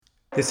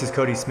This is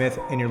Cody Smith,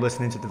 and you're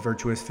listening to the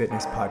Virtuous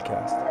Fitness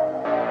Podcast.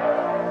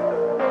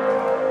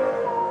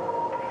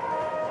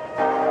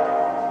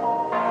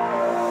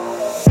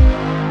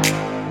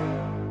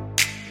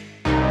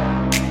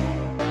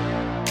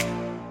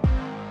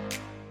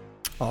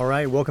 All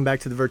right, welcome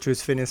back to the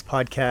Virtuous Fitness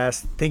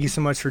Podcast. Thank you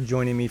so much for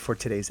joining me for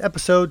today's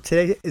episode.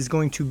 Today is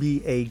going to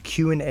be a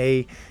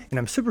Q&A, and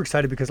I'm super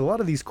excited because a lot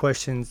of these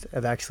questions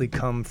have actually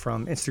come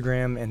from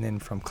Instagram and then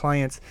from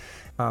clients.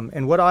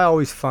 And what I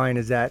always find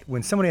is that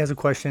when somebody has a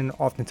question,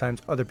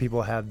 oftentimes other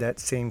people have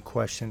that same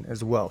question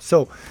as well.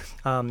 So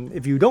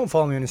if you don't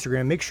follow me on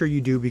Instagram, make sure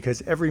you do,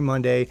 because every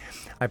Monday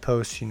I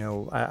post,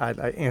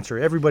 I answer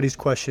everybody's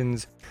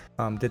questions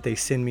that they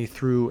send me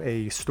through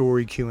a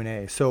story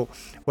Q&A. So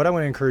what I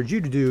want to encourage you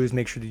to do is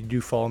make sure that you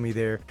do follow me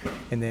there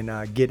and then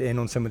get in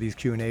on some of these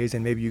Q&As,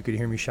 and maybe you could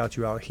hear me shout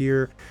you out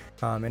here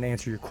and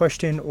answer your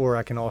question, or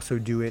I can also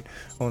do it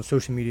on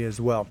social media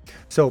as well.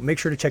 So make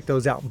sure to check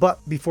those out. But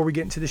before we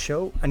get into the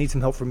show, I need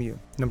some help from you.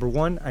 Number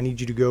one, I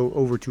need you to go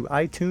over to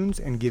iTunes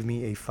and give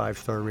me a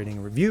 5-star rating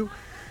and review.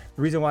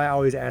 The reason why I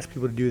always ask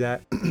people to do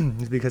that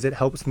is because it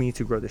helps me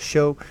to grow the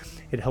show.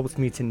 It helps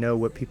me to know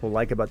what people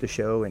like about the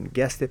show and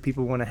guests that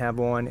people want to have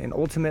on. And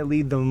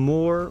ultimately, the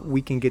more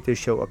we can get this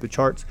show up the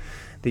charts,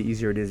 the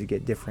easier it is to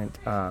get different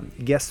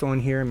guests on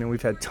here. I mean,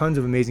 we've had tons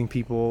of amazing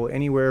people,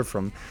 anywhere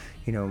from,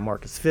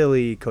 Marcus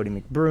Philly, Cody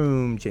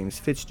McBroom, James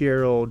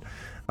Fitzgerald,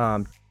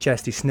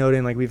 Chastity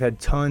Snowden. Like, we've had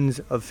tons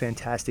of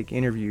fantastic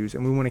interviews,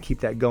 and we want to keep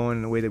that going.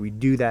 And the way that we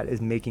do that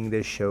is making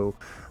this show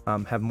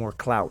have more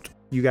clout.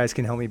 You guys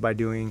can help me by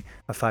doing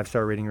a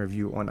 5-star rating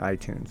review on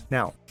iTunes.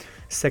 Now,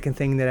 second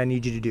thing that I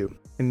need you to do,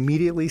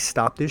 immediately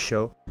stop this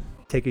show,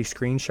 take a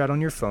screenshot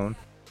on your phone,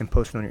 and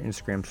post it on your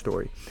Instagram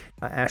story.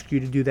 I ask you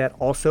to do that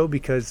also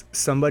because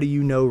somebody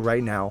you know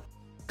right now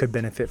could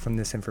benefit from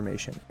this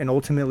information. And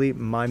ultimately,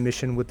 my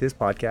mission with this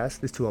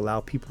podcast is to allow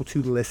people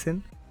to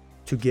listen,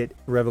 to get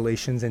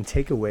revelations and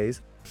takeaways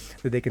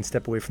that they can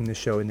step away from this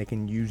show and they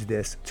can use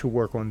this to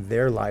work on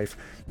their life,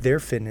 their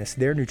fitness,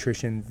 their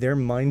nutrition, their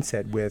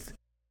mindset with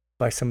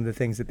by some of the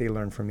things that they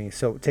learned from me.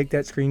 So take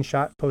that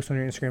screenshot, post on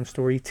your Instagram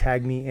story,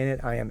 tag me in it.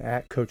 I am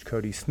at Coach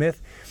Cody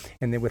Smith.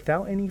 And then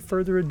without any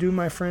further ado,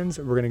 my friends,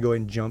 we're going to go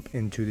ahead and jump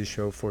into the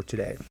show for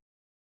today.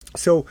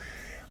 So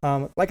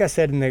like I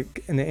said in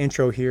the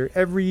intro here,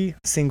 every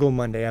single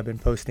Monday I've been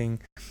posting,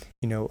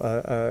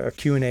 a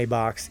Q&A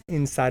box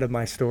inside of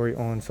my story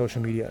on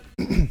social media.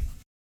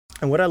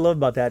 And what I love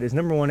about that is,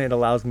 number one, it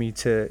allows me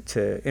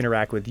to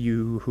interact with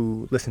you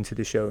who listen to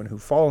the show and who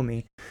follow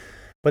me.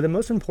 But the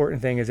most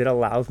important thing is it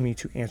allows me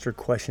to answer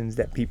questions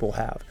that people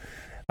have.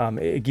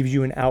 It gives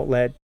you an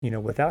outlet,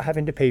 without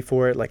having to pay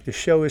for it. Like, the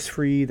show is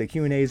free, the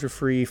Q&As are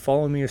free,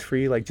 following me is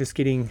free. Like, just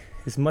getting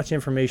as much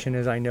information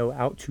as I know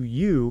out to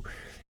you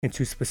and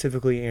to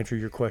specifically answer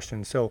your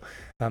questions. So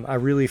I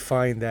really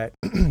find that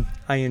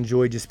I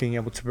enjoy just being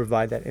able to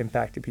provide that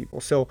impact to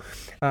people. So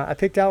I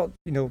picked out,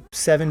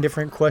 7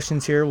 different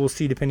questions here. We'll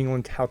see, depending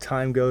on how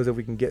time goes, if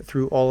we can get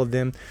through all of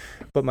them.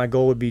 But my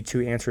goal would be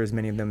to answer as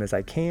many of them as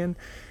I can,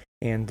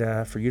 and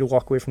for you to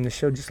walk away from this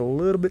show just a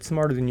little bit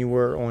smarter than you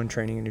were on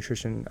training and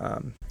nutrition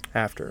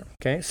after.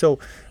 Okay, so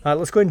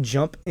let's go ahead and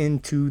jump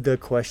into the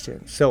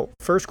question. So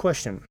first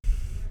question,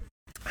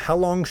 how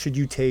long should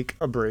you take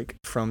a break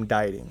from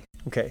dieting?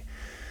 Okay,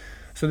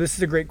 so this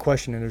is a great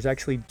question, and there's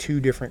actually 2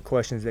 different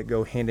questions that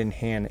go hand in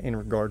hand in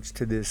regards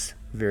to this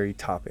very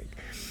topic.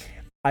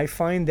 I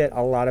find that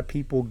a lot of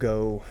people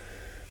go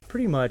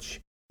pretty much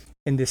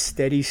in this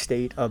steady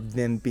state of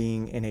them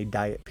being in a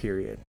diet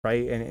period,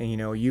 right? And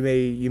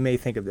you may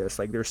think of this,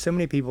 like, there's so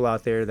many people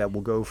out there that will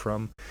go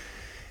from,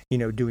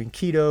 doing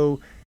keto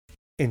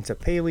into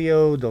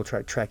paleo. They'll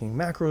try tracking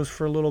macros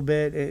for a little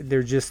bit.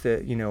 They're just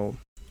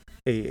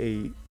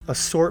a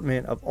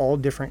assortment of all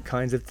different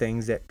kinds of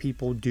things that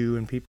people do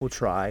and people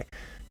try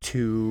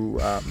to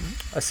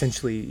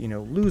essentially,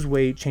 lose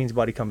weight, change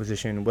body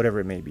composition, whatever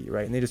it may be,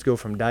 right? And they just go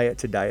from diet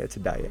to diet to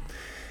diet.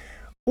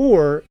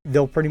 Or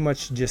they'll pretty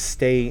much just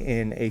stay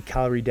in a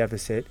calorie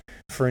deficit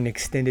for an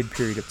extended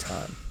period of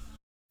time.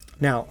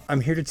 Now,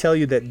 I'm here to tell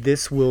you that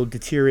this will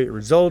deteriorate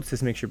results.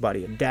 This makes your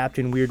body adapt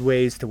in weird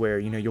ways to where,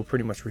 you'll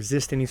pretty much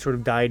resist any sort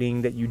of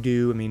dieting that you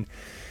do. I mean,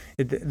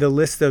 the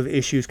list of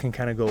issues can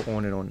kind of go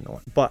on and on and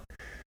on. But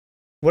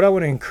what I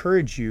want to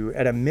encourage you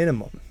at a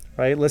minimum,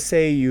 right? Let's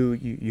say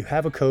you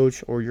have a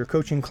coach or you're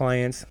coaching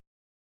clients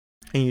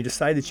and you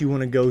decide that you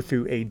want to go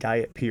through a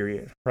diet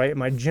period, right?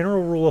 My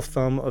general rule of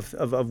thumb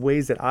of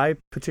ways that I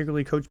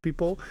particularly coach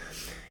people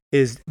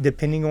is,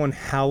 depending on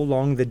how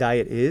long the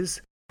diet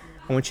is,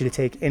 I want you to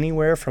take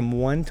anywhere from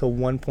 1 to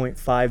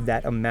 1.5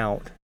 that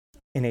amount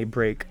in a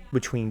break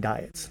between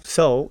diets.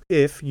 So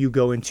if you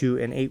go into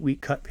an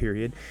 8-week cut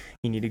period,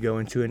 you need to go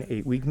into an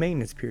 8-week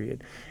maintenance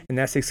period. And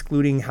that's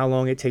excluding how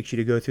long it takes you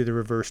to go through the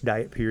reverse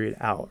diet period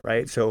out,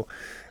 right? So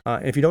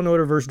if you don't know what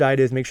a reverse diet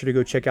is, make sure to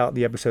go check out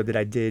the episode that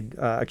I did,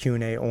 a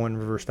Q&A on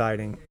reverse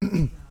dieting.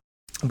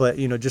 But,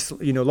 just,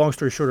 long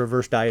story short, a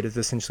reverse diet is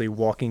essentially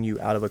walking you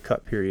out of a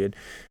cut period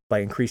by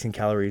increasing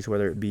calories,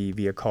 whether it be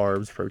via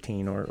carbs,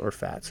 protein, or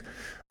fats,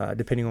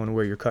 depending on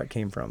where your cut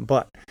came from.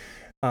 But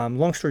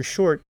long story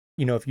short,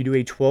 if you do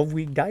a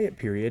 12-week diet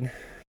period,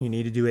 you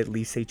need to do at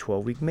least a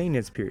 12-week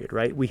maintenance period,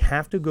 right? We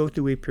have to go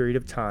through a period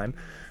of time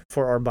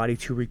for our body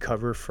to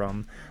recover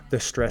from the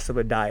stress of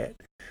a diet.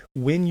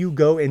 When you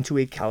go into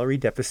a calorie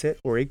deficit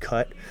or a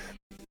cut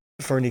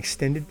for an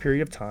extended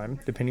period of time,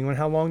 depending on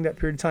how long that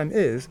period of time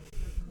is,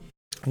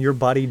 your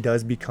body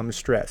does become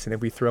stressed. And if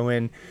we throw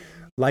in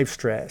life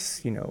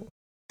stress,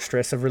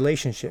 stress of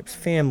relationships,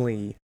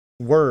 family,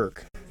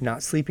 work,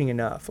 not sleeping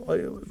enough,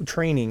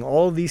 training,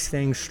 all of these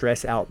things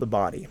stress out the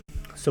body.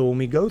 So when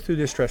we go through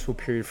this stressful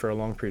period for a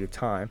long period of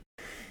time,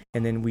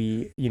 and then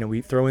we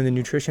throw in the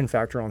nutrition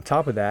factor on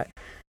top of that,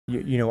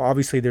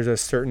 obviously there's a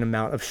certain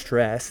amount of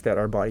stress that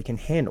our body can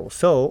handle.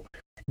 So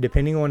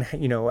depending on,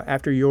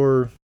 after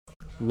your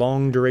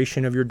long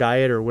duration of your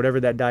diet or whatever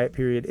that diet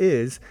period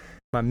is,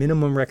 my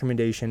minimum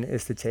recommendation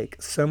is to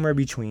take somewhere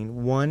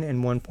between 1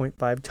 and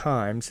 1.5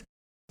 times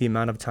the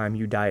amount of time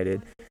you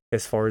dieted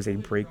as far as a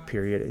break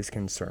period is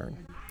concerned.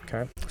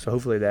 Okay, so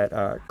hopefully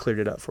that cleared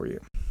it up for you.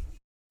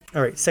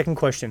 All right, second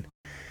question.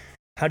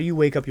 How do you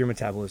wake up your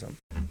metabolism?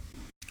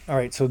 All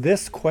right, so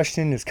this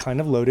question is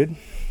kind of loaded.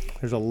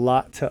 There's a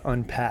lot to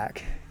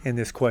unpack in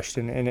this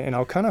question, and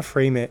I'll kind of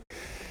frame it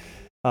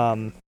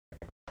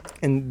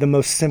in the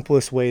most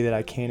simplest way that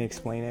I can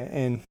explain it.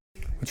 And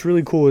what's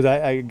really cool is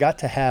I got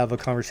to have a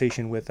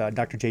conversation with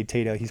Dr. Jay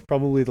Tata. He's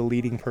probably the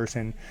leading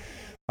person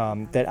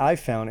that I've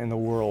found in the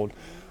world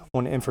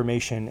on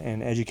information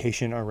and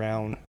education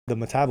around the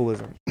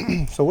metabolism.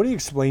 So what he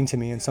explained to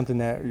me, and something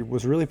that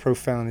was really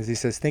profound, is he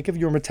says, think of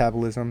your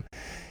metabolism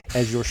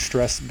as your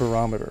stress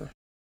barometer,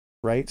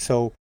 right?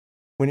 So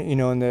when,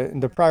 in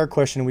the prior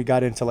question, we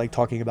got into like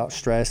talking about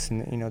stress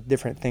and,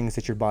 different things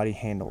that your body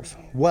handles.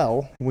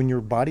 Well, when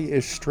your body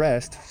is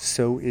stressed,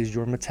 so is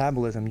your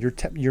metabolism.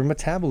 Your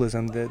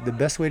metabolism, the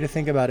best way to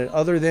think about it,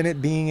 other than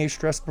it being a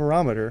stress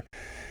barometer,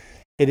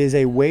 it is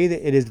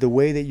the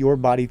way that your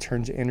body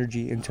turns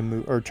energy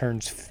into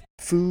turns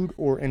food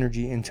or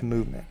energy into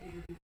movement.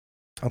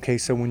 Okay,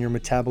 so when you're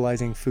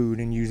metabolizing food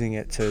and using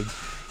it to,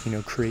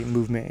 create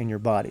movement in your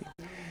body.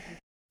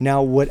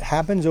 Now, what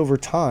happens over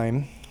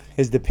time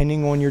is,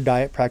 depending on your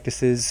diet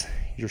practices,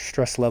 your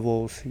stress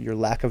levels, your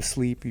lack of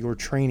sleep, your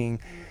training,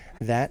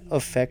 that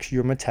affects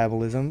your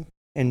metabolism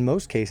in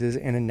most cases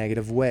in a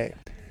negative way.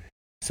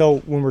 So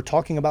when we're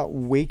talking about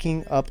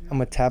waking up a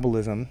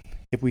metabolism,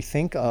 if we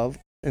think of,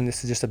 and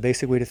this is just a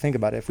basic way to think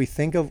about it, if we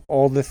think of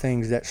all the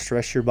things that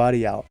stress your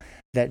body out,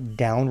 that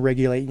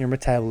down-regulate your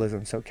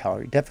metabolism, so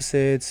calorie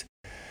deficits,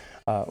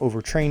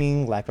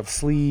 overtraining, lack of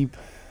sleep,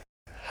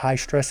 high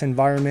stress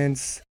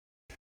environments,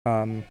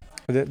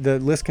 the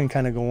list can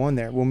kind of go on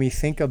there. When we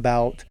think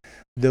about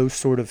those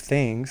sort of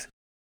things,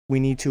 we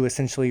need to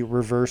essentially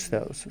reverse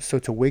those. So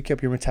to wake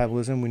up your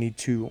metabolism, we need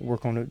to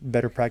work on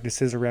better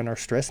practices around our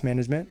stress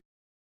management.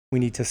 We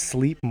need to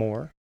sleep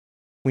more.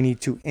 We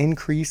need to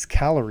increase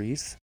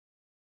calories.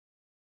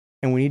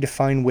 And we need to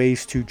find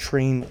ways to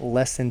train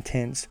less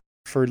intense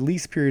for at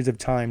least periods of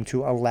time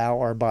to allow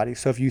our body.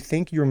 So if you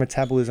think your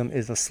metabolism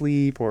is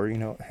asleep, or,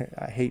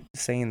 I hate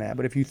saying that,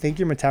 but if you think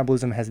your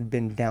metabolism has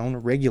been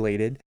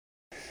down-regulated,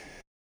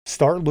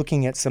 start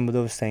looking at some of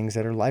those things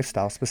that are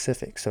lifestyle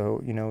specific.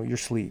 So, your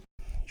sleep,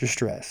 your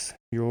stress,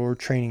 your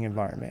training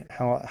environment,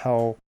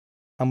 how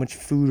much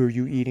food are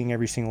you eating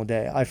every single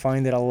day? I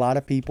find that a lot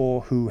of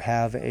people who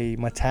have a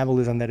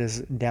metabolism that is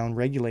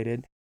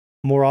down-regulated,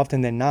 more often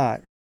than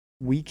not,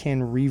 we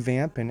can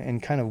revamp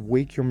and kind of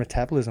wake your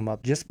metabolism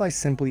up just by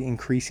simply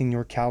increasing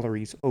your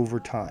calories over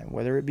time,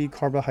 whether it be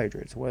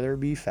carbohydrates, whether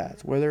it be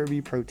fats, whether it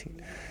be protein.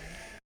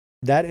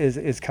 That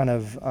is kind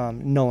of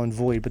null and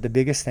void. But the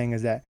biggest thing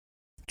is that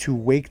to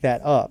wake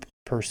that up,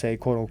 per se,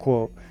 quote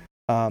unquote,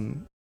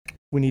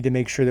 we need to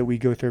make sure that we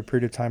go through a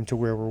period of time to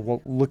where we're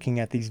looking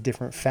at these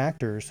different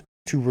factors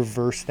to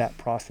reverse that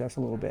process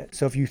a little bit.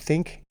 So if you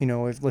think,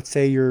 if let's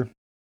say you're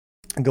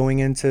going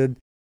into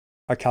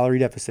a calorie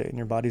deficit and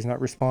your body's not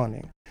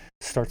responding,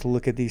 start to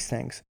look at these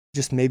things.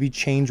 Just maybe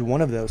change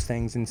one of those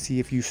things and see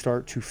if you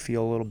start to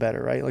feel a little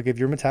better, right? Like if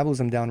your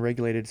metabolism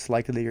down-regulated, it's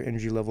likely that your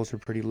energy levels are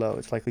pretty low.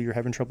 It's likely you're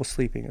having trouble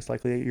sleeping. It's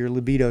likely that your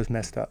libido's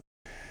messed up.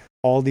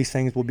 All these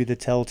things will be the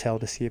telltale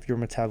to see if your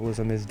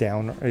metabolism is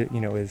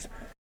is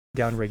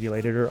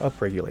down-regulated or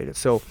up-regulated.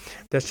 So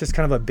that's just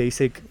kind of a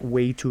basic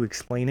way to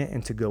explain it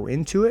and to go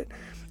into it.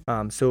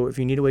 So if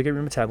you need to wake up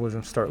your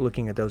metabolism, start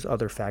looking at those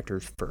other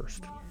factors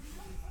first.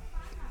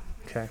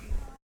 Okay.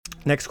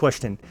 Next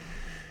question.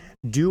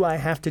 Do I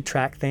have to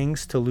track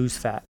things to lose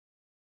fat?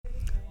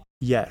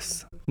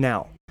 Yes.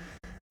 Now,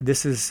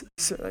 this is,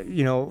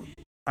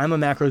 I'm a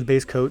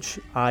macros-based coach.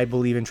 I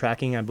believe in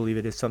tracking. I believe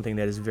it is something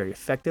that is very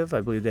effective.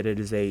 I believe that it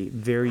is a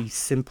very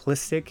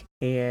simplistic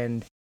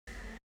and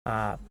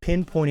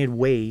pinpointed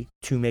way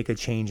to make a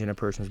change in a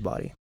person's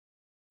body.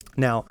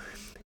 Now,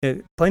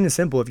 plain and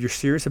simple, if you're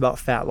serious about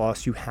fat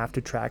loss, you have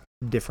to track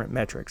different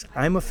metrics.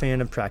 I'm a fan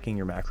of tracking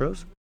your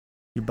macros,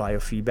 your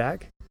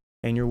biofeedback,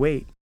 and your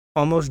weight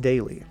almost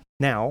daily.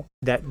 Now,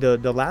 that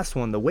the last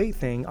one, the weight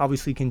thing,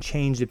 obviously can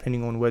change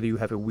depending on whether you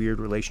have a weird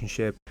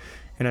relationship.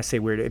 And I say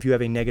weird, if you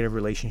have a negative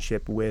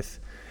relationship with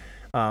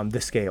the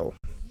scale.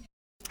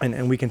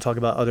 And we can talk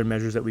about other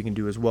measures that we can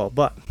do as well.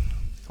 But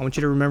I want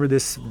you to remember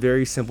this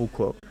very simple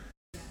quote.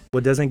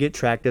 What doesn't get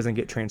tracked doesn't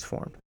get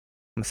transformed.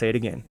 I'm going to say it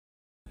again.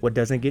 What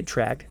doesn't get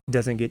tracked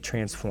doesn't get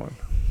transformed.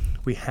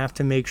 We have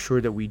to make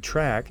sure that we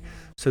track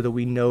so that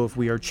we know if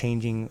we are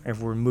changing, if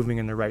we're moving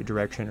in the right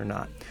direction or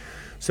not.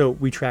 So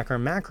we track our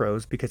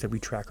macros, because if we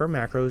track our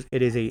macros,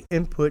 it is a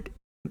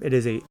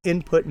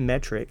input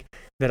metric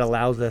that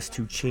allows us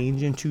to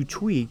change and to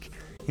tweak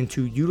and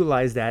to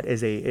utilize that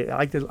as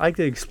I like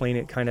to explain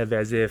it kind of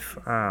as if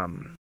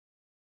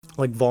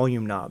like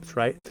volume knobs,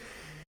 right?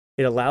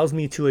 It allows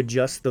me to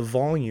adjust the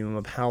volume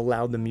of how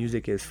loud the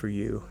music is for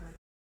you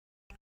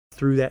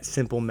through that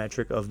simple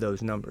metric of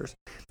those numbers.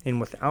 And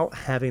without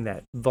having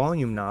that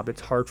volume knob, it's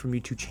hard for me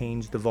to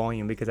change the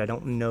volume because I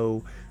don't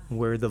know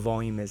where the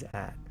volume is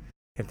at,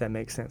 if that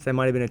makes sense. That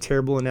might have been a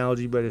terrible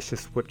analogy, but it's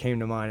just what came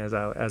to mind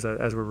as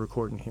we're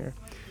recording here.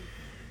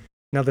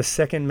 Now, the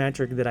second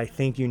metric that I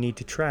think you need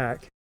to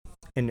track,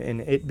 and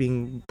it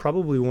being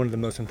probably one of the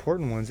most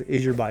important ones,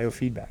 is your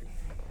biofeedback,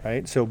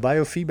 right? So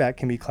biofeedback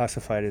can be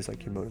classified as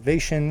like your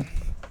motivation,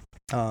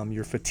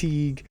 your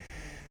fatigue,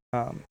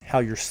 how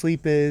your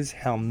sleep is,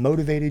 how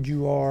motivated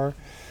you are,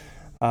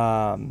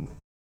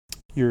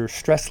 your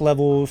stress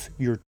levels,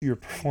 your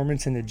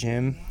performance in the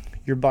gym.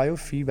 Your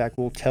biofeedback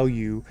will tell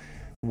you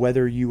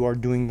whether you are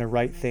doing the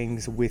right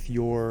things with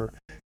your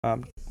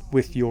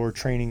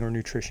training or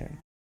nutrition.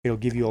 It'll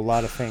give you a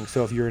lot of things.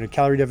 So if you're in a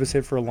calorie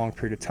deficit for a long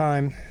period of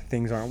time,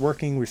 things aren't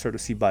working, we start to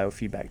see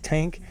biofeedback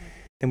tank,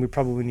 then we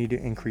probably need to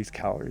increase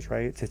calories,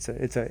 right?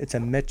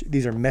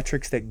 These are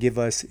metrics that give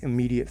us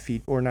immediate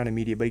or not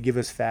immediate, but give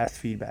us fast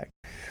feedback.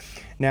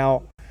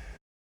 Now,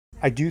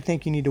 I do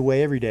think you need to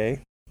weigh every day.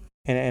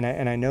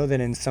 And I know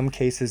that in some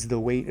cases the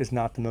weight is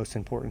not the most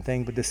important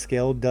thing, but the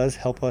scale does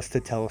help us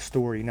to tell a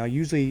story. Now,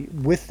 usually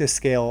with the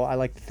scale, I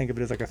like to think of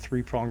it as like a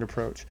three-pronged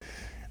approach.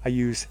 I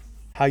use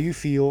how you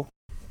feel,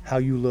 how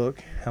you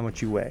look, how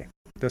much you weigh.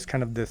 Those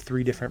kind of the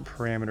three different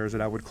parameters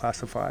that I would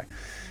classify.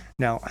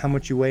 Now, how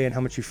much you weigh and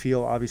how much you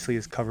feel obviously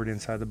is covered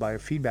inside the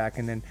biofeedback,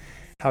 and then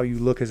how you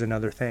look is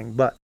another thing.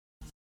 But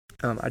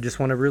I just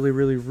want to really,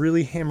 really,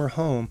 really hammer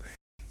home,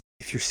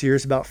 if you're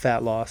serious about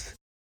fat loss,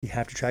 you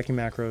have to track your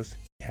macros,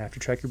 you have to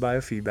track your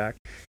biofeedback,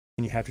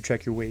 and you have to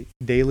track your weight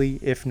daily,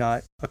 if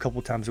not a couple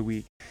times a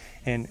week.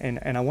 And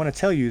I want to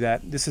tell you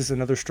that this is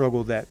another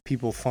struggle that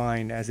people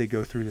find as they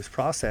go through this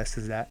process,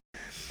 is that,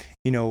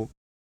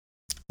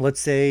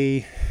 let's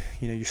say,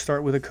 you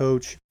start with a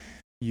coach,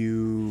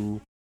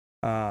 you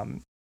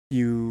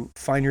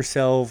find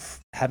yourself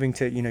having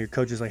to, your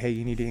coach is like, hey,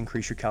 you need to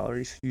increase your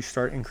calories. You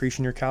start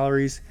increasing your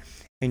calories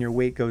and your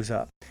weight goes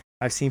up.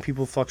 I've seen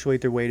people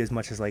fluctuate their weight as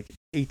much as like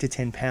 8 to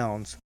 10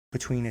 pounds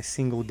between a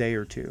single day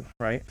or two,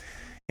 right?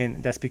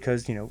 And that's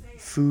because,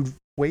 food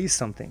weighs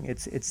something.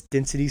 It's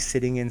density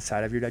sitting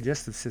inside of your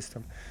digestive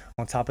system.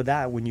 On top of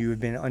that, when you have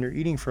been under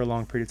eating for a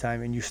long period of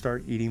time and you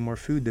start eating more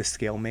food, the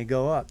scale may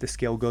go up. The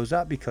scale goes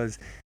up because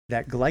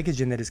that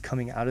glycogen that is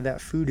coming out of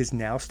that food is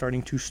now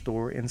starting to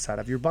store inside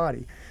of your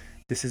body.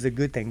 This is a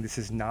good thing. This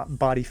is not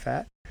body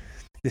fat.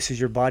 This is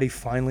your body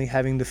finally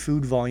having the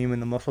food volume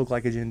and the muscle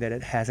glycogen that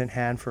it hasn't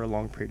had for a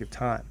long period of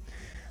time.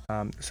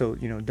 So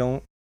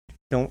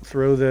don't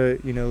throw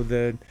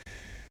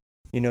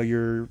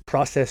your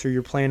process or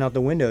your plan out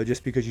the window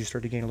just because you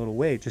start to gain a little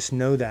weight. Just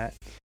know that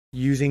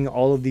using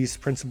all of these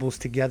principles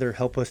together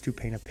help us to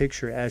paint a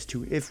picture as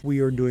to if we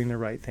are doing the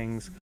right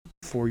things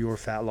for your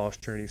fat loss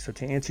journey. So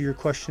to answer your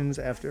questions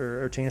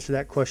to answer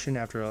that question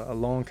after a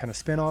long kind of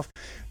spin-off,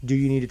 do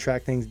you need to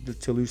track things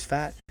to lose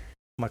fat?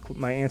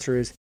 My answer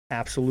is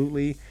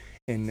absolutely,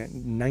 in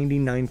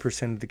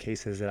 99% of the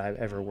cases that I've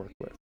ever worked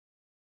with.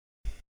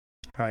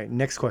 All right,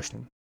 next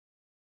question.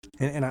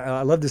 And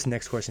I love this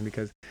next question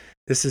because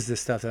this is the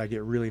stuff that I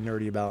get really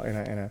nerdy about,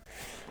 and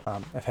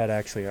I've had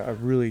actually a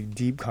really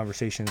deep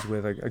conversations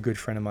with a good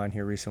friend of mine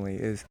here recently,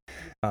 is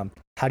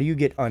how do you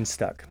get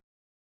unstuck?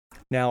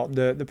 Now,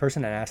 the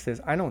person that asked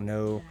this, I don't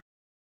know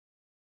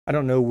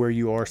where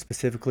you are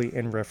specifically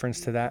in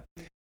reference to that,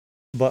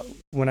 but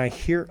when I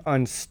hear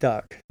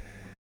unstuck,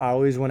 I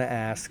always want to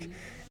ask,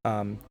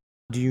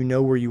 do you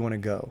know where you want to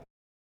go?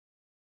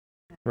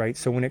 Right?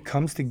 So when it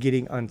comes to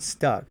getting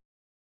unstuck,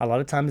 a lot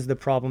of times the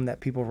problem that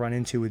people run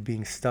into with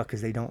being stuck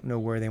is they don't know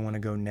where they want to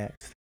go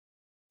next.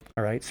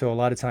 All right. So a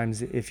lot of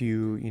times if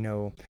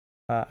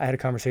I had a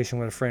conversation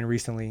with a friend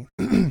recently,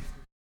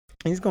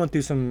 he's going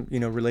through some,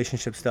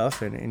 relationship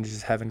stuff and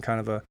just having kind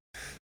of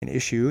an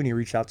issue. And he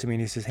reached out to me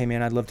and he says, hey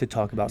man, I'd love to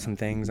talk about some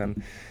things.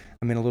 I'm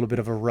in a little bit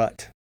of a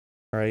rut.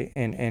 All right.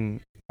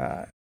 And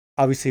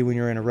obviously when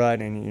you're in a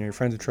rut and your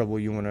friend's in trouble,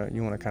 you want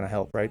to kind of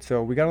help. Right.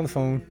 So we got on the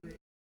phone,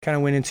 kind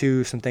of went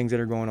into some things that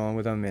are going on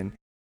with him. And,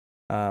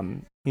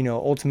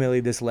 ultimately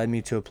this led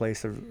me to a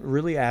place of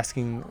really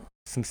asking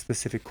some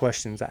specific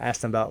questions. I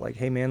asked him about like,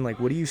 hey man, like,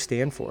 what do you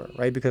stand for?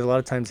 Right. Because a lot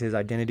of times his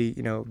identity,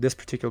 this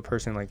particular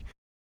person, like,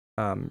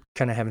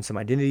 kind of having some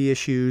identity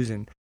issues.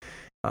 And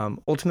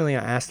ultimately,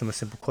 I asked them a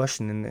simple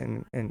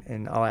question,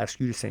 and I'll ask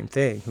you the same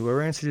thing.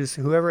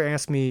 Whoever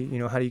asked me,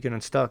 how do you get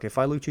unstuck? If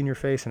I looked you in your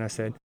face and I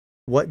said,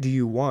 what do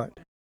you want?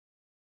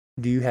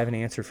 Do you have an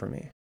answer for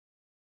me?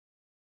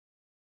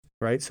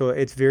 Right? So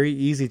it's very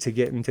easy to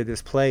get into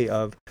this play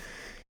of,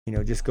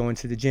 just going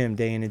to the gym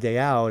day in and day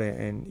out,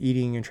 and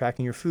eating and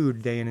tracking your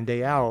food day in and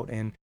day out.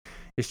 And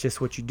it's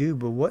just what you do.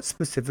 But what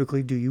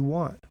specifically do you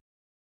want?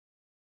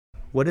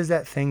 What is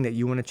that thing that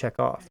you want to check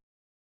off?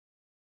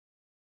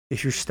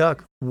 If you're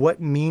stuck,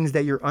 what means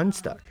that you're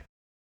unstuck?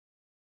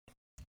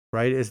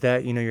 Right? Is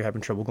that, you're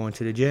having trouble going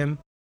to the gym?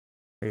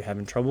 Are you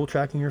having trouble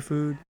tracking your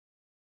food?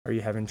 Are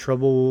you having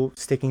trouble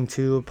sticking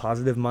to a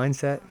positive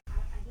mindset?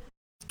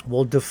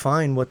 Well,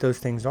 define what those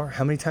things are.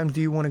 How many times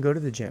do you want to go to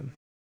the gym?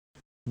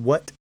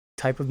 What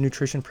type of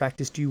nutrition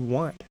practice do you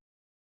want?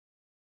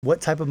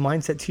 What type of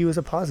mindset to you is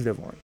a positive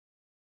one?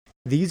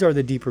 These are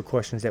the deeper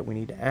questions that we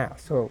need to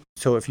ask.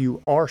 So if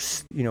you are,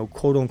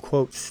 quote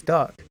unquote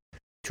stuck,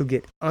 to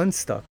get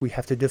unstuck, we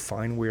have to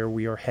define where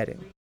we are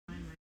heading.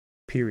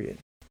 Period.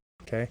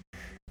 Okay.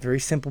 Very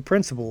simple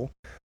principle,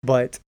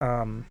 but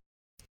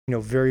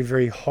very,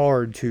 very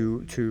hard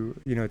to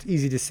it's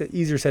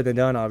easier said than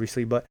done,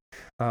 obviously, but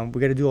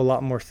we got to do a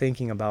lot more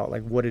thinking about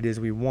like what it is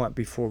we want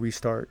before we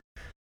start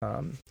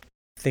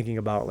thinking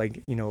about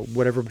like,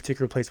 whatever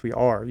particular place we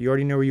are. You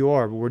already know where you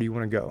are, but where do you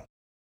want to go?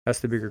 That's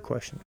the bigger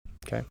question.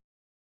 Okay.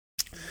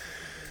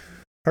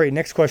 All right.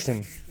 Next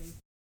question.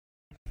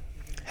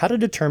 How to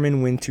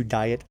determine when to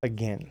diet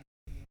again.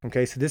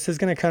 Okay. So this is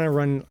going to kind of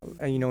run,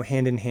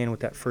 hand in hand with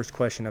that first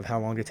question of how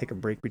long to take a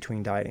break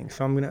between dieting.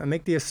 So I'm going to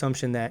make the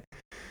assumption that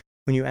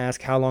when you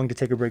ask how long to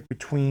take a break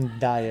between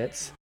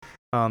diets,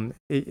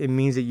 it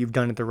means that you've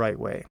done it the right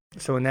way.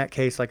 So in that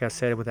case, like I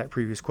said with that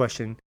previous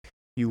question,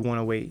 you want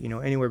to wait,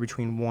 anywhere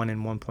between 1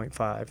 and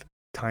 1.5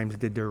 times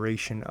the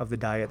duration of the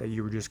diet that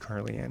you were just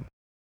currently in.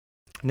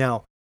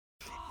 Now,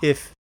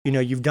 if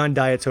you've done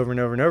diets over and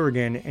over and over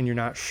again, and you're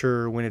not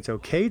sure when it's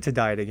okay to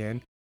diet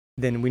again,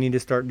 then we need to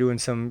start doing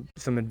some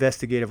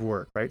investigative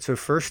work, right? So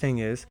first thing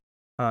is,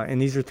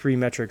 and these are 3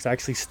 metrics. I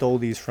actually stole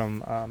these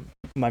from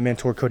my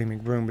mentor, Cody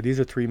McBroom, but these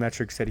are 3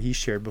 metrics that he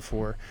shared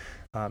before.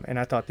 And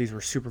I thought these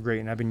were super great,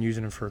 and I've been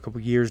using them for a couple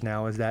of years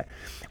now, is that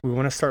we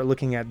want to start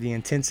looking at the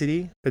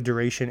intensity, the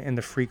duration, and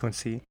the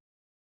frequency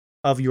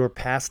of your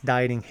past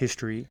dieting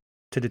history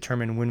to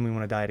determine when we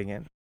want to diet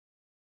again.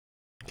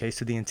 Okay,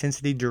 so the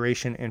intensity,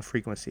 duration, and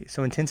frequency.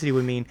 So intensity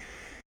would mean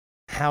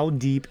how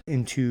deep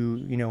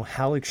into,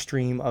 how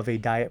extreme of a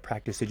diet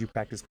practice did you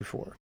practice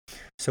before?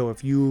 So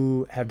if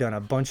you have done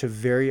a bunch of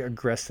very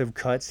aggressive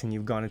cuts and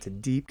you've gone into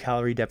deep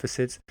calorie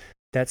deficits,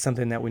 that's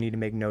something that we need to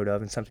make note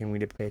of and something we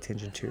need to pay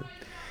attention to.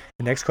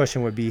 The next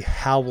question would be,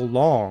 how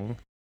long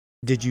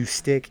did you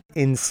stick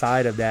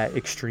inside of that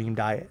extreme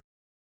diet?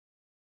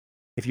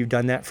 If you've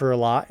done that for a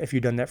lot, if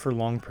you've done that for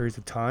long periods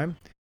of time,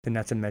 then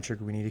that's a metric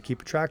we need to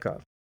keep a track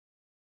of.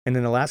 And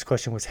then the last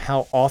question was,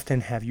 how often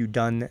have you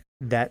done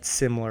that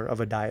similar of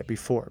a diet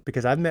before?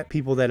 Because I've met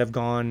people that have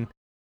gone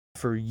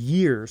for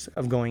years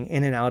of going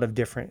in and out of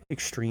different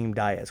extreme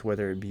diets,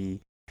 whether it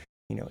be,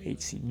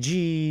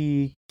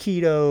 HCG,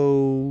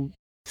 keto,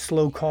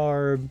 slow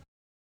carb,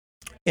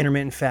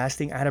 intermittent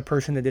fasting. I had a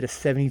person that did a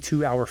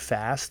 72-hour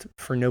fast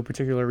for no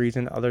particular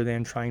reason other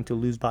than trying to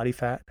lose body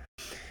fat.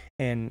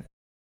 And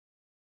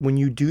when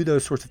you do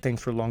those sorts of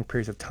things for long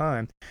periods of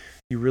time,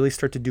 you really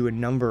start to do a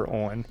number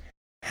on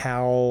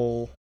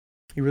how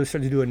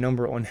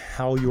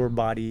your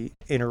body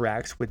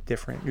interacts with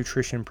different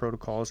nutrition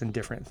protocols and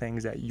different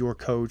things that your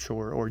coach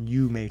or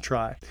you may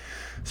try.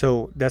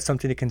 So that's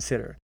something to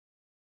consider.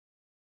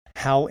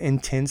 How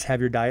intense have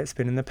your diets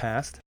been in the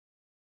past?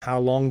 How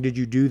long did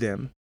you do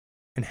them?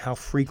 And how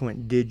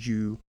frequent did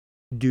you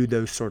do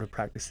those sort of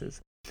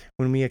practices?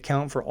 When we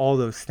account for all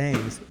those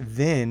things,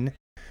 then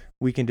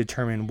we can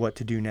determine what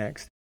to do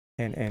next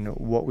and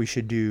what we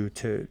should do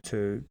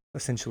to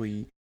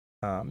essentially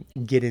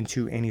get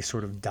into any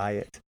sort of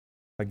diet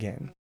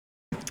again.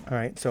 All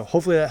right. So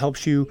hopefully that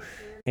helps you.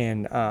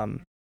 And I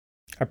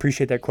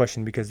appreciate that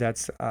question, because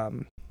that's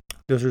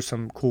those are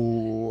some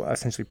cool,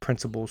 essentially,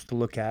 principles to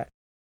look at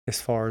as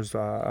far as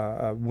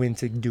when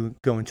to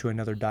go into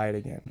another diet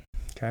again.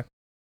 Okay.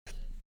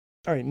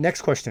 All right.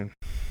 Next question.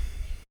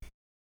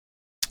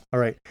 All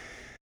right.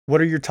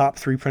 What are your top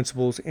 3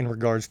 principles in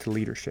regards to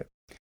leadership?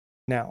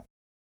 Now,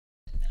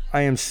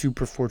 I am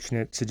super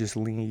fortunate to just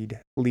lead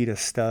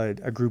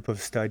a group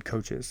of stud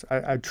coaches.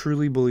 I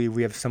truly believe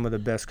we have some of the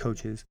best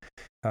coaches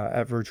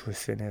at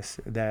Virtuous Fitness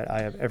that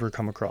I have ever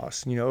come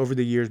across. Over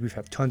the years, we've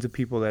had tons of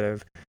people that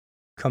have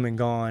come and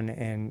gone,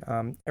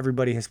 and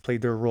everybody has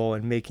played their role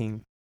in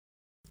making,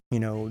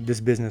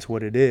 this business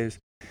what it is.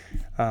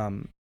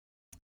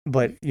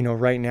 But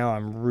right now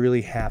I'm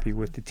really happy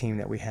with the team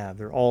that we have.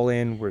 They're all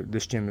in.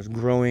 This gym is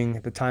growing.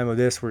 At the time of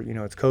this,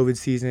 it's COVID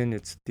season,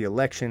 it's the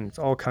election, it's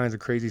all kinds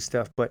of crazy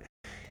stuff. But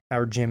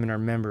our gym and our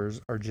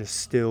members are just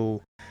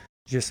still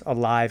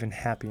alive and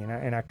happy,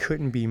 and I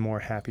couldn't be more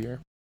happier.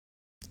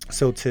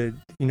 So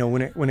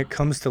when it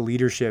comes to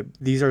leadership,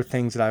 these are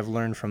things that I've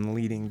learned from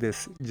leading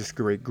this just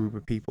great group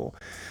of people.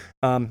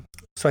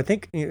 So I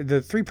think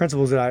the three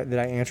principles that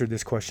I answered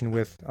this question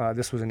with,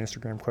 this was an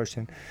Instagram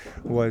question,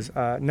 was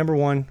number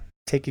one,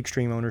 take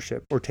extreme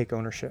ownership or take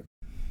ownership.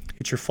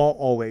 It's your fault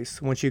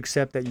always. Once you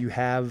accept that, you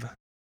have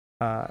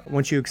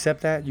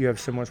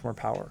so much more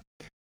power.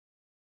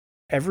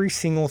 Every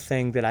single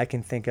thing that I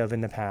can think of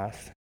in the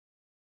past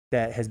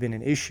that has been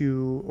an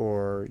issue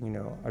or,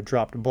 a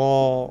dropped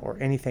ball or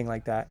anything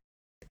like that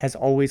has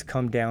always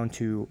come down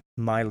to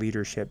my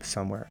leadership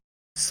somewhere.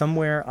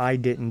 Somewhere I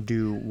didn't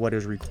do what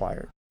is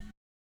required.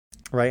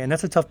 Right? And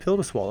that's a tough pill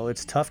to swallow.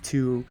 It's tough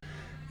to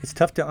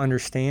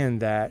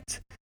understand that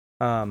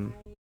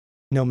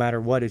no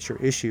matter what, it's your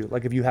issue.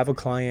 Like if you have a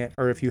client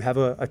or if you have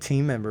a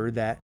team member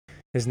that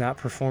is not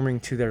performing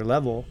to their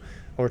level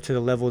or to the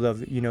level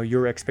of,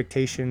 your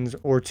expectations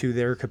or to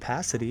their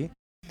capacity,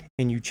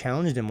 and you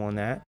challenge them on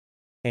that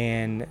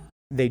and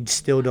they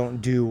still don't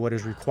do what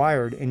is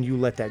required and you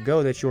let that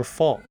go, that's your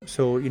fault.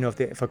 So,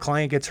 if a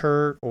client gets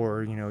hurt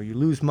or, you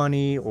lose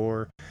money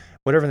or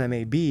whatever that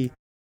may be,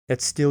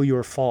 that's still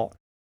your fault.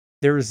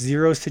 There are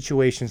zero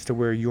situations to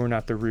where you're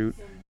not the root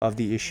of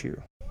the issue.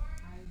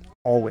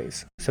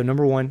 Always. So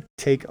number one,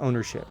 take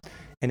ownership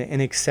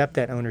and accept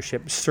that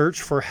ownership.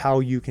 Search for how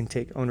you can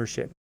take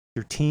ownership.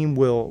 Your team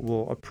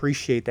will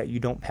appreciate that you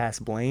don't pass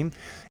blame.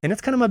 And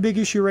that's kind of my big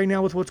issue right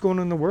now with what's going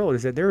on in the world,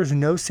 is that there is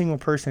no single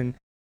person.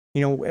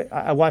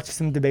 I watched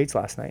some debates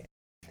last night,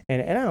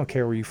 and I don't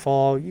care where you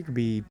fall. You could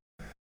be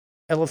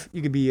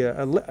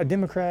a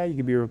Democrat, you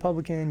could be a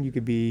Republican, you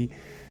could be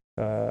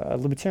a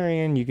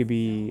libertarian, you could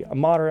be a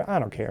moderate. I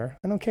don't care.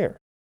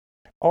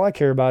 All I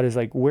care about is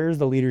where's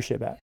the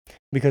leadership at?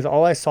 Because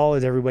all I saw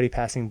is everybody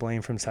passing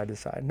blame from side to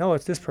side. No,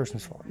 it's this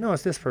person's fault. No,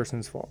 it's this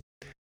person's fault.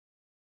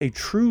 A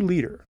true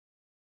leader,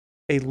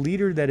 a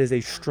leader that is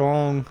a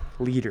strong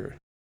leader,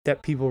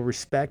 that people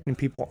respect and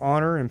people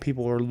honor and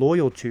people are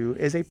loyal to,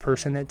 is a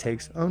person that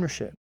takes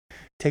ownership.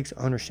 Takes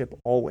ownership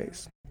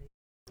always.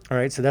 All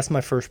right, so that's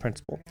my first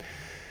principle.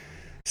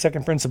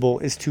 Second principle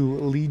is to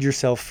lead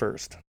yourself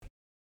first.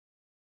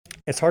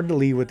 It's hard to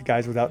lead with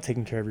guys without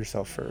taking care of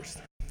yourself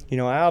first.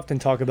 I often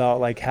talk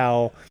about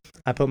how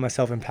I put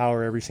myself in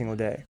power every single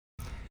day.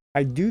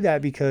 I do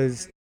that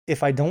because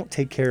if I don't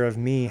take care of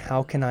me,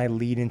 how can I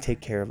lead and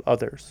take care of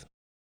others?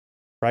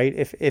 Right?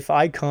 If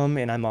I come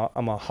and I'm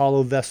a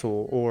hollow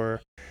vessel,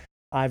 or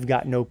I've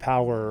got no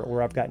power,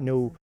 or I've got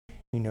no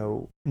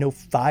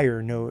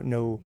fire,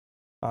 no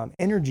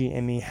energy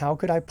in me, how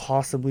could I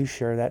possibly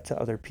share that to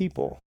other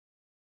people?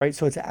 Right?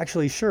 So it's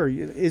actually, sure,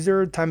 is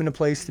there a time and a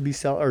place to be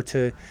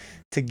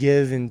to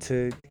give and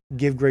to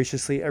give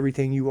graciously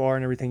everything you are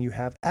and everything you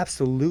have?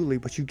 Absolutely.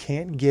 But you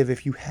can't give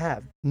if you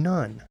have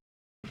none.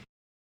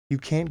 You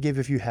can't give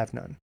if you have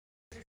none.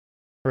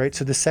 Right?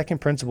 So the second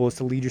principle is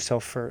to lead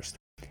yourself first.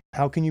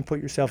 How can you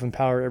put yourself in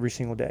power every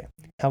single day?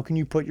 How can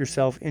you put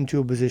yourself into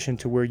a position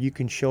to where you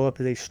can show up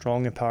as a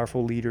strong and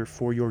powerful leader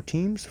for your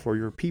teams, for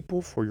your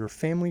people, for your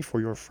family, for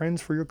your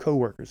friends, for your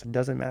coworkers? It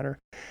doesn't matter.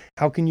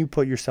 How can you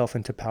put yourself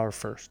into power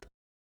first?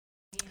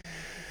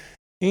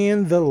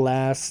 And the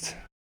last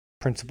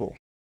principle,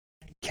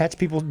 catch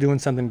people doing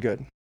something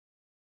good.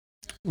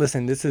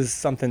 Listen, this is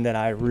something that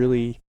I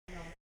really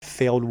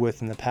failed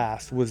with in the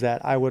past, was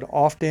that I would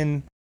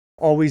often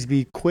always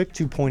be quick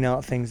to point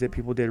out things that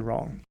people did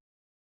wrong.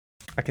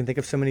 I can think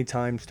of so many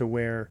times to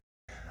where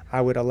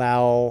I would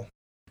I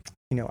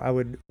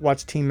would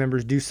watch team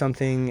members do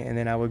something, and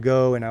then I would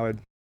go and I would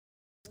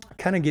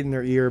kind of get in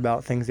their ear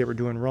about things they were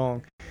doing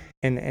wrong.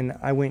 And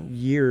I went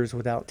years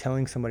without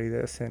telling somebody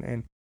this.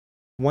 And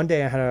one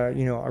day I had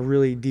a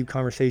really deep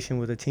conversation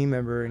with a team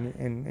member,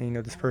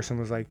 and this person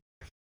was like,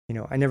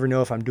 I never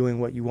know if I'm doing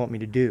what you want me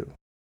to do.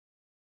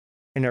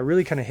 And it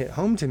really kind of hit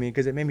home to me,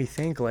 because it made me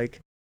think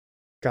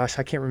gosh,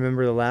 I can't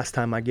remember the last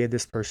time I gave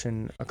this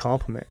person a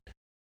compliment,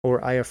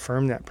 or I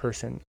affirmed that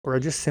person, or I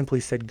just simply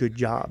said, good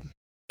job.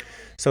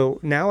 So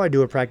now I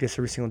do a practice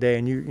every single day,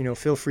 and you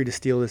feel free to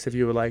steal this if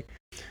you would like.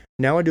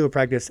 Now I do a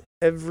practice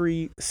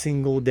every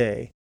single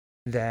day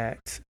that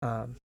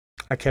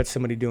I catch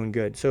somebody doing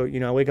good. So,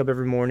 I wake up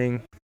every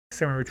morning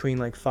somewhere between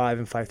 5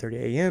 and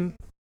 5:30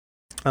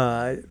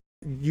 a.m.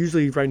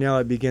 Usually right now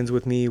it begins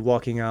with me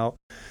walking out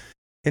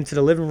into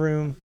the living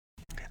room.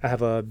 I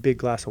have a big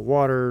glass of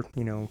water,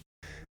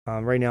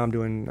 right now I'm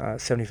doing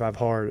 75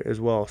 hard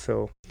as well.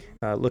 So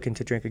looking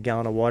to drink a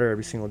gallon of water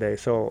every single day.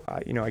 So,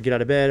 I get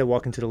out of bed, I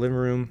walk into the living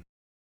room,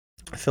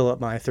 I fill up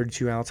my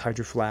 32-ounce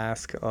hydro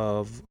flask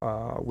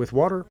with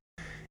water.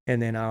 And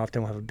then I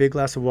often will have a big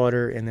glass of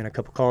water and then a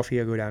cup of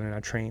coffee. I go down and I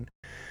train.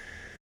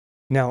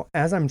 Now,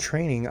 as I'm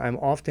training, I'm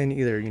often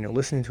either,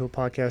 listening to a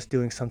podcast,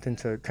 doing something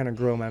to kind of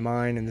grow my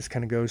mind. And this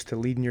kind of goes to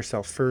leading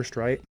yourself first,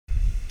 right?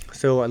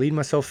 So I lead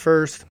myself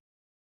first.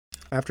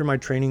 After my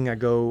training, I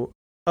go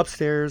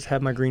upstairs,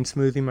 have my green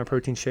smoothie, my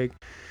protein shake,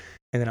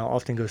 and then I'll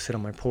often go sit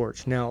on my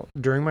porch. Now,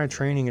 during my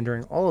training and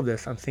during all of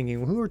this, I'm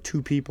thinking, well, who are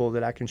two people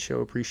that I can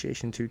show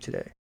appreciation to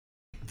today,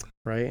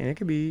 right? And it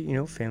could be,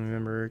 family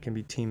member, it can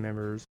be team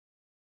members,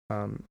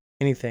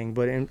 anything.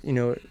 But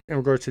in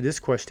regards to this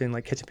question,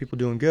 like catching people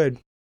doing good,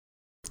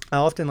 I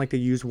often like to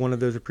use one of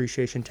those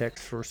appreciation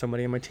texts for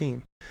somebody on my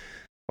team,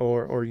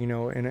 or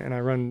and I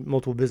run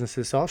multiple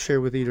businesses, so I'll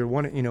share with either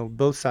one,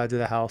 both sides of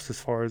the house as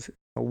far as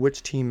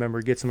which team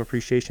member gets some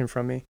appreciation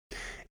from me.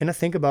 And I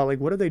think about, like,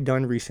 what have they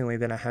done recently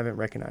that I haven't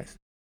recognized?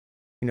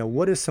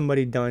 What has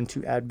somebody done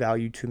to add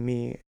value to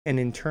me? And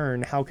in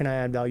turn, how can I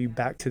add value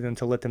back to them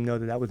to let them know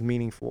that that was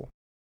meaningful?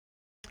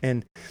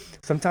 And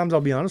sometimes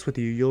I'll be honest with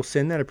you, you'll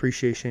send that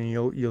appreciation,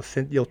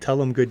 you'll tell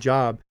them good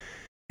job.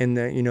 And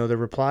the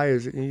reply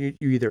is you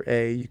either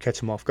A, you catch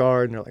them off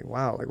guard and they're like,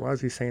 wow, like, why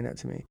is he saying that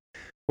to me?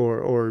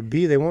 Or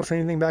B, they won't say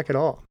anything back at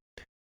all.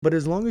 But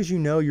as long as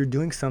you're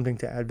doing something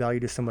to add value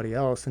to somebody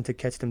else and to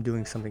catch them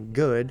doing something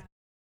good,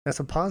 that's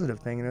a positive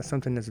thing, and that's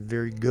something that's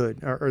very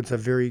good, or it's a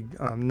very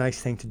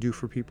nice thing to do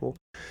for people.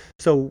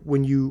 So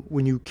when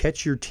you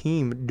catch your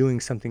team doing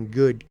something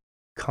good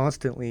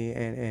constantly,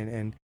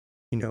 and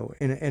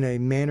in a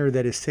manner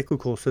that is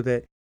cyclical, so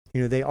that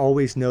they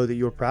always know that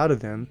you're proud of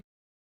them,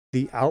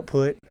 the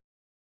output,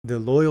 the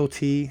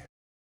loyalty,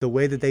 the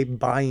way that they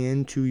buy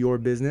into your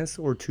business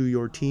or to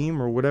your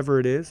team or whatever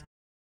it is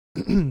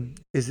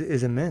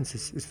immense.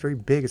 It's very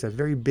big. It's a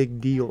very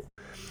big deal.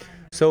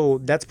 So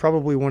that's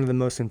probably one of the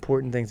most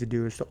important things to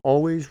do, is to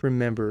always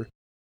remember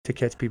to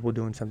catch people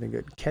doing something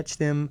good. Catch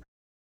them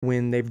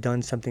when they've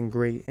done something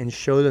great and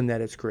show them that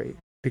it's great.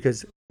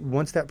 Because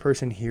once that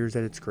person hears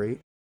that it's great,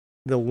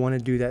 they'll want to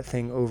do that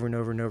thing over and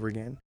over and over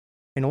again.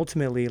 And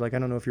ultimately, like, I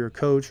don't know if you're a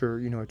coach or,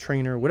 a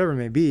trainer, whatever it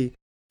may be,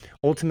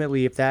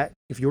 ultimately,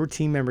 if your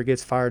team member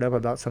gets fired up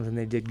about something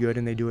they did good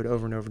and they do it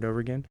over and over and over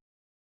again,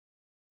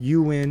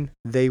 you win,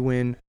 they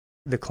win,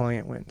 the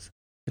client wins.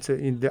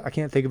 I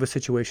can't think of a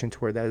situation to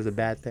where that is a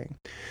bad thing.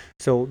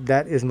 So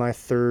that is my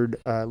third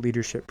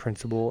leadership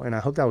principle, and I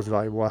hope that was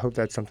valuable. I hope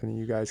that's something that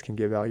you guys can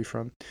get value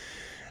from.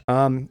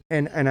 And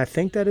I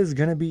think that is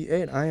going to be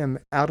it. I am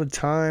out of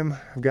time.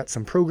 I've got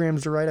some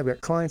programs to write. I've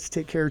got clients to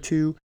take care of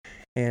too,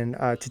 and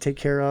to take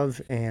care of.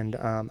 And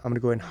I'm going to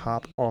go ahead and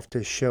hop off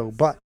this show.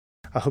 But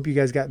I hope you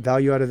guys got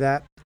value out of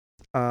that.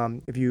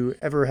 If you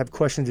ever have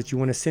questions that you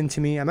want to send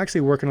to me, I'm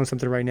actually working on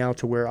something right now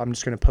to where I'm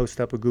just going to post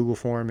up a Google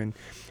form, and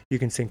you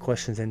can send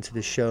questions into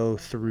the show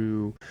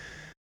through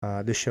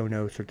the show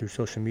notes or through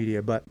social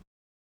media. But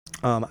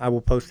I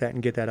will post that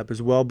and get that up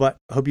as well. But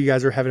I hope you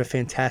guys are having a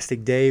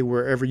fantastic day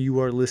wherever you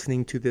are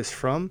listening to this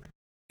from.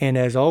 And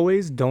as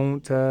always,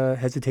 don't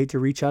hesitate to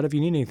reach out if you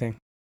need anything.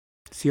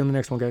 See you on the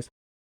next one, guys.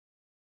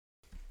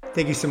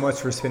 Thank you so much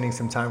for spending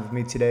some time with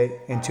me today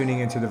and tuning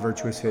into the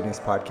Virtuous Fitness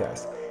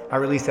Podcast. I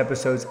release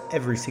episodes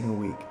every single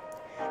week.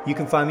 You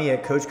can find me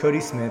at Coach Cody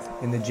Smith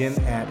in the gym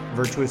at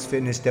Virtuous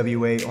Fitness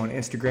WA on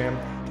Instagram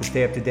to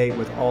stay up to date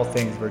with all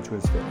things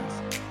Virtuous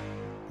Fitness.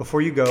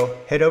 Before you go,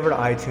 head over to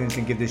iTunes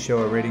and give this show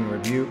a rating and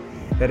review.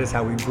 That is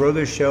how we grow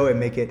this show and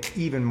make it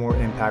even more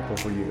impactful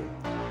for you.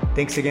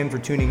 Thanks again for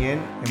tuning in,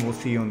 and we'll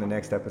see you on the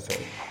next episode.